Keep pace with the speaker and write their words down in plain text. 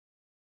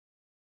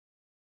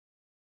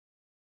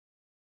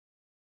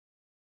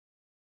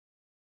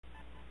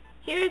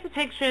Here is a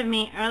picture of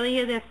me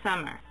earlier this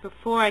summer,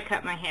 before I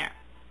cut my hair.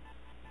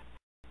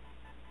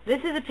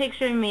 This is a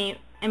picture of me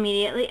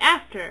immediately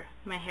after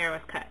my hair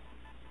was cut.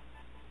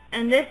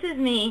 And this is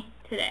me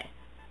today.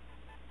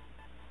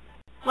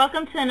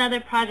 Welcome to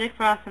another Project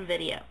for Awesome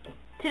video.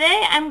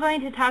 Today I'm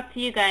going to talk to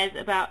you guys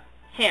about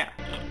hair.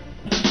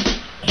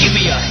 Give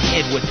me a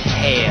head with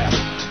hair,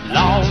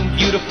 long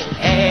beautiful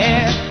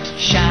hair,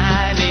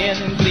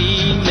 shining,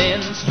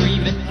 gleaming,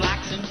 streaming,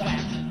 flaxen,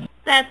 waxen.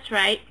 That's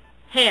right,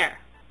 hair.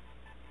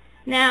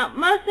 Now,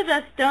 most of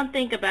us don't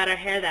think about our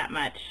hair that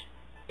much.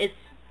 It's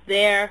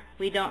there,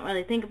 we don't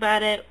really think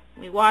about it,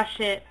 we wash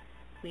it,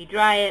 we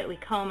dry it, we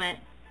comb it,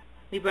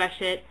 we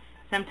brush it.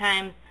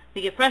 Sometimes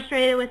we get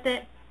frustrated with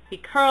it, we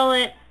curl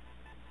it.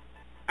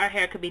 Our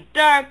hair could be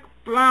dark,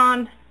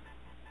 blonde,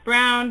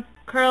 brown,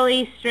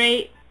 curly,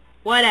 straight,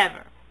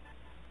 whatever.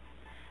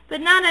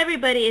 But not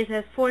everybody is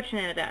as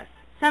fortunate as us.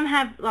 Some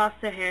have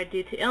lost their hair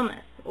due to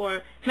illness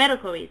or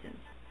medical reasons.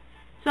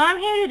 So I'm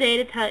here today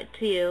to talk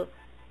to you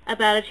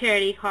about a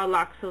charity called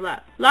Locks of Love.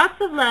 Locks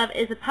of Love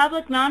is a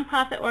public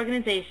non-profit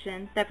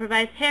organization that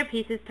provides hair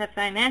pieces to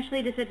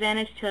financially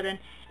disadvantaged children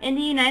in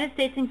the United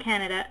States and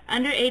Canada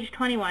under age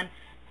 21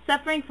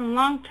 suffering from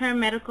long-term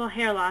medical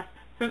hair loss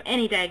from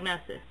any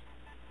diagnosis.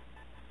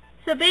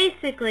 So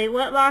basically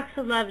what Locks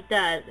of Love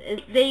does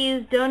is they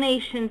use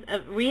donations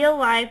of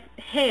real-life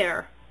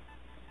hair,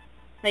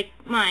 like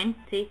mine,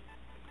 see,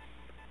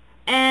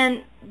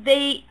 and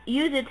they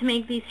use it to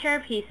make these hair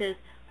pieces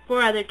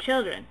for other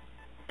children.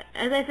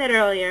 As I said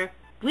earlier,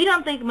 we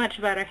don't think much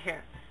about our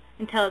hair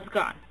until it's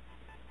gone.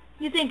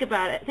 You think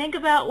about it. Think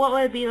about what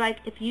would it be like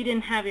if you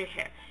didn't have your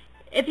hair.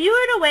 If you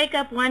were to wake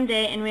up one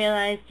day and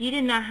realize you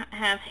did not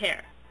have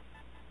hair,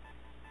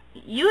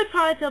 you would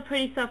probably feel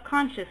pretty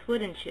self-conscious,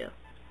 wouldn't you?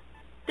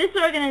 This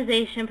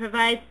organization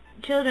provides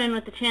children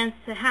with the chance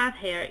to have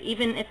hair,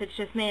 even if it's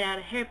just made out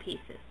of hair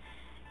pieces.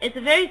 It's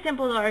a very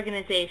simple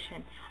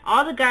organization.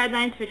 All the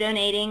guidelines for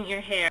donating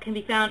your hair can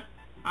be found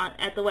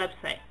at the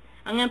website.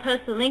 I'm going to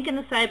post a link in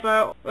the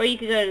sidebar, or you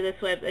can go to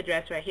this web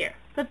address right here.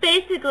 But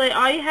basically,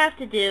 all you have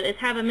to do is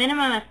have a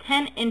minimum of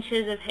 10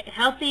 inches of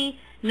healthy,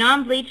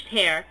 non-bleached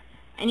hair,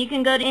 and you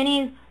can go to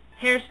any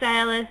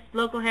hairstylist,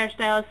 local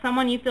hairstylist,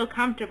 someone you feel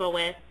comfortable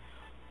with,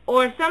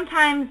 or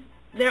sometimes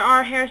there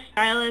are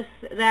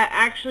hairstylists that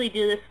actually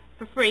do this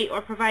for free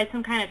or provide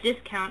some kind of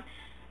discount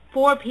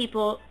for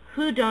people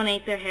who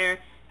donate their hair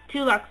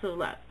to Locks of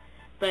Love.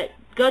 But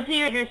go to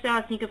your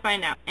hairstylist and you can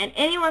find out. And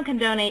anyone can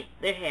donate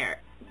their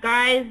hair.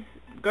 Guys,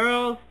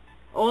 girls,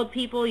 old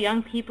people,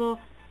 young people.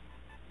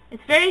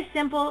 It's very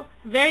simple,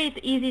 very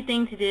easy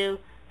thing to do,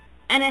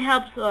 and it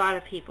helps a lot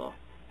of people.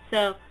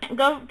 So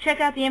go check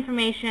out the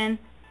information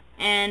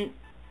and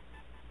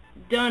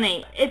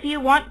donate. If you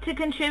want to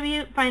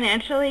contribute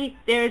financially,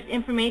 there's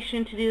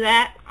information to do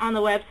that on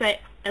the website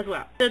as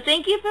well. So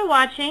thank you for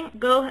watching.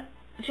 Go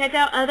check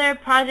out other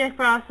Project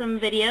for Awesome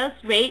videos.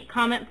 Rate,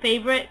 comment,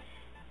 favorite,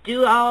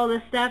 do all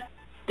this stuff.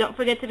 Don't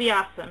forget to be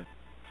awesome.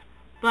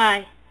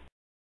 Bye.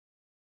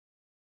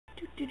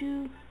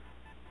 I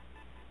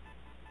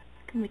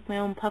can make my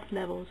own puff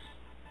levels.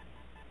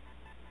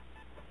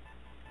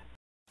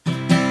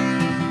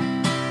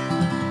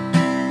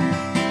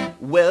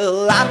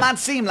 Well, I might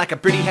seem like a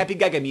pretty happy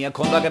guy, give me a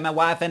corn dog and my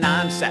wife and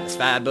I'm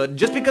satisfied. But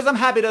just because I'm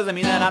happy doesn't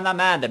mean that I'm not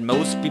mad that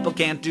most people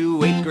can't do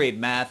 8th grade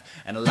math.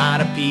 And a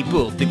lot of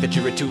people think that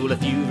you're a tool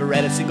if you've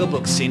read a single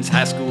book since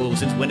high school.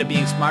 Since when did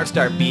being smart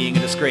start being a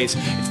disgrace?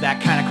 It's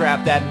that kind of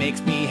crap that makes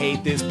me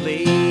hate this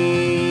place.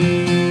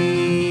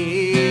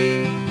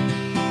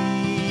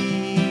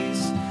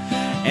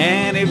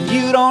 And if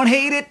you don't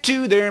hate it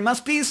too, there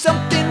must be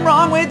something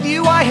wrong with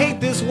you. I hate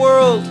this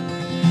world,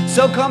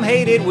 so come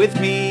hate it with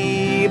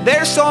me.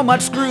 There's so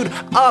much screwed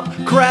up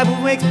crap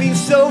who makes me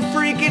so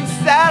freaking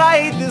sad.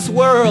 I hate this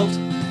world,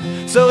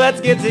 so let's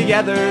get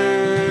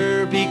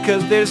together,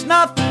 because there's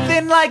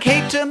nothing like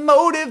hate to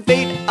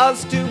motivate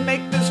us to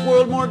make this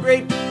world more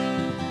great.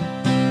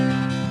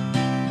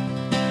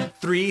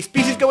 3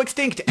 species go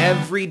extinct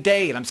every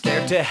day, and I'm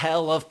scared to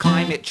hell of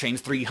climate change.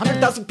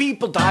 300,000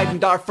 people died in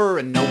Darfur,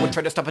 and no one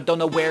tried to stop it, don't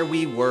know where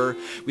we were.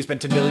 We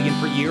spent $1 billion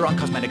per year on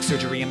cosmetic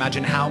surgery.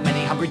 Imagine how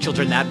many hungry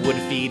children that would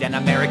feed. And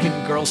American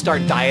girls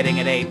start dieting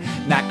at 8.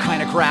 That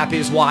kind of crap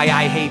is why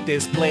I hate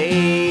this place.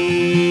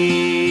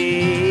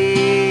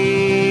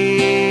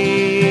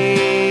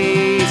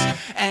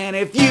 And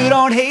if you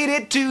don't hate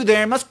it too,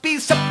 there must be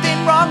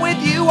something wrong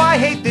with you. I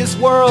hate this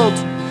world,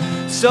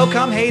 so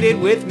come hate it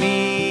with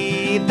me.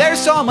 There's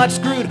so much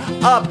screwed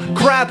up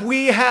crap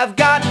we have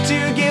got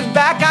to give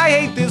back. I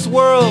hate this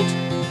world,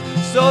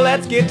 so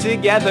let's get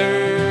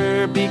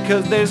together,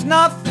 because there's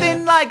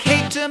nothing like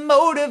hate to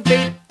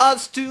motivate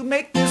us to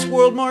make this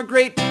world more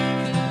great.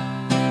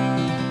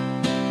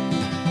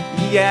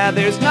 Yeah,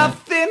 there's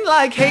nothing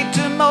like hate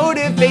to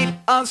motivate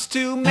us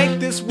to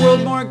make this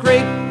world more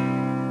great.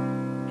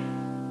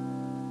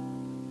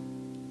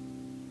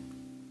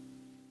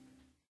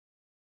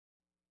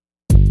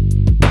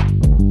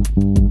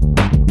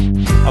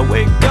 I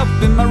wake up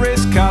in my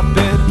wrist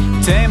carpet,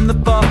 tame the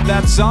puff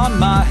that's on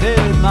my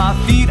head. My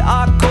feet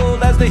are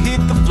cold as they hit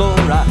the floor.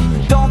 I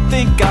don't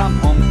think I'm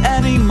home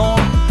anymore.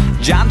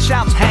 John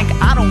shouts, Hank,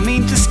 I don't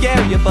mean to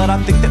scare you, but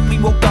I think that we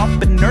woke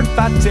up in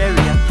Nerdfight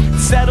area.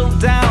 Settle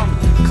down,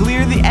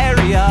 clear the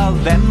area,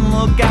 then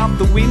look out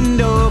the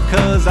window,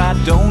 cause I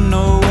don't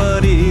know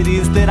what it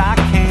is that I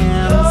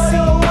can see.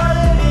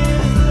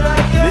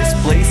 This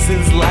place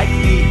is like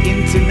the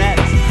internet,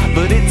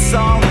 but it's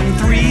all in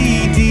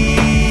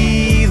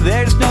 3D.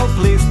 There's no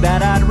place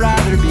that I'd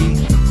rather be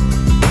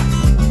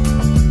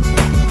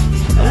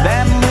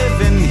than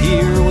living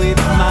here with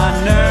my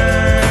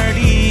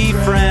nerdy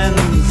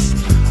friends,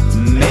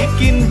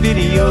 making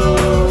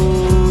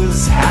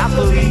videos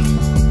happily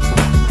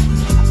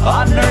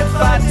on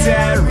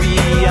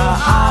Nerdfighteria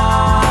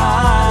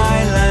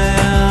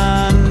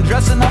Island.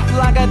 Dressing up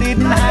like I did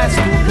in high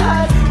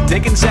school,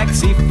 taking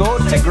sexy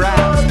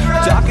photographs,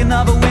 talking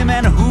of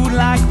women who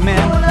like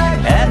men,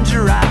 and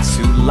giraffes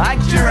who like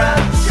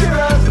giraffes.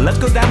 Let's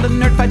go down to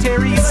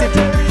Nerdfighteria City,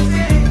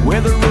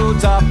 where the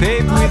roads are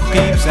paved with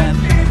peeps, and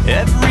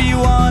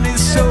everyone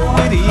is so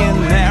witty,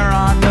 and there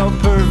are no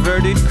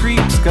perverted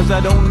creeps, cause I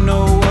don't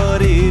know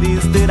what it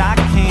is that I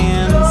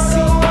can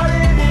see.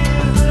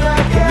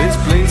 This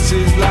place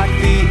is like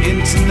the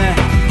internet,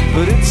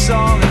 but it's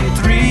all